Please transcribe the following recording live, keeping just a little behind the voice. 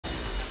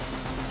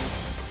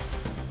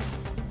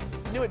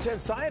New at 10,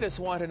 scientists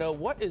want to know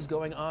what is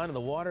going on in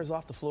the waters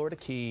off the Florida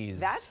Keys.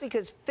 That's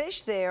because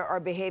fish there are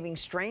behaving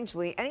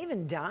strangely and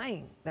even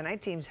dying. The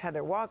night team's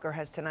Heather Walker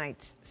has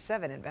tonight's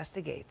 7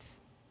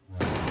 investigates.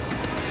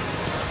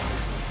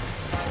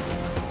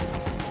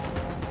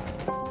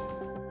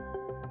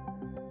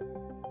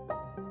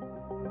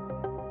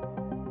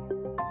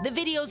 The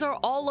videos are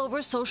all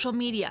over social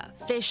media,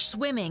 fish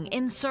swimming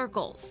in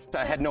circles.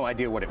 I had no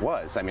idea what it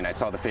was. I mean, I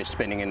saw the fish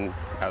spinning and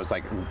I was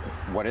like,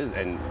 what is it?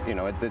 And, you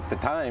know, at the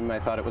time, I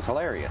thought it was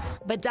hilarious.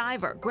 But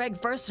diver Greg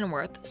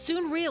Furstenworth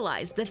soon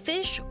realized the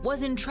fish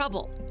was in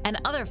trouble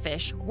and other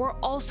fish were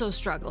also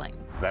struggling.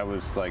 That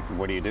was like,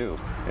 what do you do?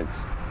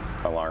 It's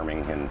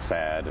alarming and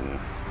sad and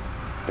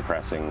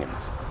depressing.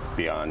 It's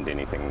beyond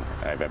anything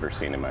I've ever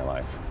seen in my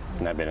life.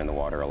 And I've been in the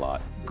water a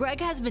lot.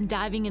 Greg has been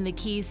diving in the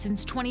Keys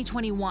since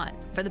 2021.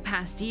 For the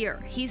past year,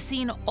 he's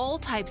seen all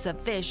types of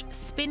fish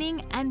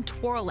spinning and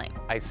twirling.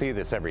 I see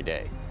this every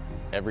day.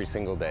 Every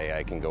single day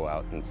I can go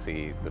out and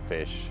see the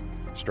fish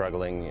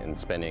struggling and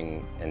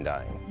spinning and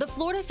dying. The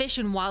Florida Fish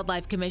and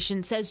Wildlife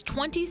Commission says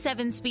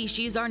 27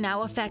 species are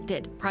now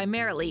affected,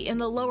 primarily in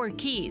the lower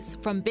Keys,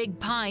 from Big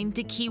Pine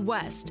to Key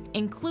West,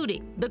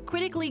 including the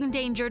critically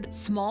endangered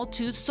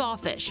small-toothed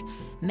sawfish.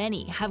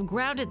 Many have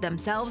grounded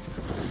themselves.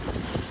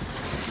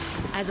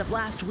 As of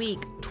last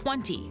week,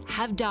 20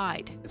 have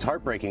died. It's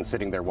heartbreaking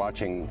sitting there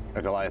watching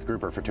a Goliath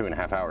grouper for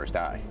 2.5 hours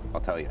die,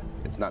 I'll tell you.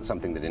 It's not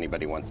something that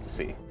anybody wants to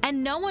see.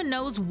 And no one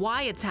knows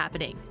why it's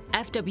happening.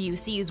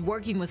 FWC is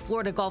working with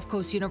Florida Gulf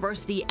Coast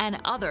University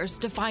and others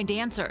to find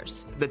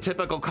answers. The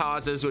typical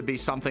causes would be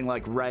something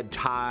like red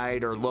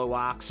tide or low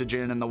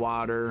oxygen in the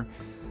water.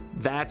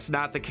 That's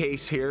not the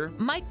case here.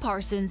 Mike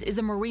Parsons is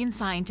a marine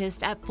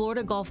scientist at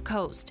Florida Gulf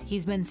Coast.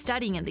 He's been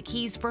studying in the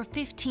Keys for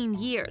 15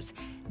 years.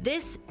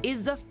 This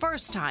is the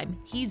first time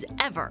he's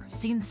ever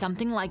seen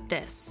something like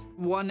this.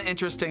 One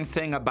interesting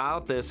thing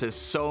about this is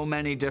so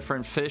many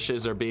different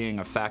fishes are being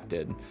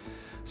affected.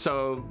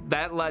 So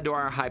that led to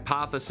our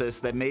hypothesis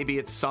that maybe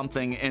it's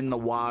something in the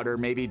water,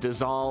 maybe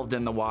dissolved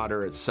in the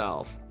water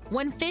itself.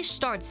 When fish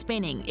start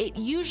spinning, it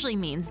usually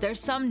means there's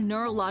some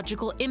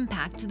neurological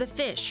impact to the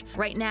fish.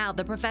 Right now,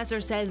 the professor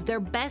says their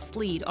best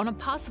lead on a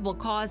possible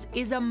cause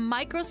is a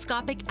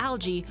microscopic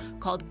algae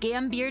called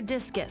Gambier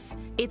discus.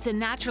 It's a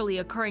naturally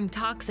occurring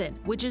toxin,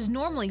 which is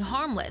normally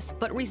harmless,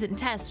 but recent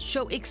tests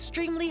show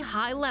extremely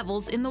high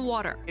levels in the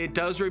water. It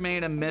does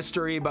remain a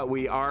mystery, but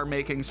we are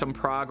making some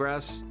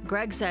progress.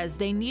 Greg says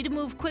they need to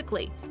move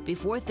quickly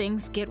before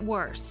things get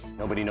worse.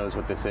 Nobody knows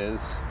what this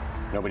is.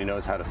 Nobody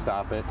knows how to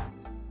stop it.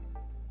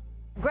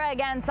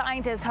 Greg and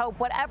scientists hope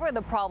whatever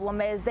the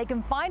problem is, they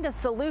can find a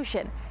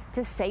solution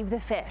to save the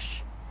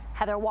fish.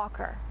 Heather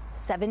Walker,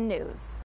 7 News.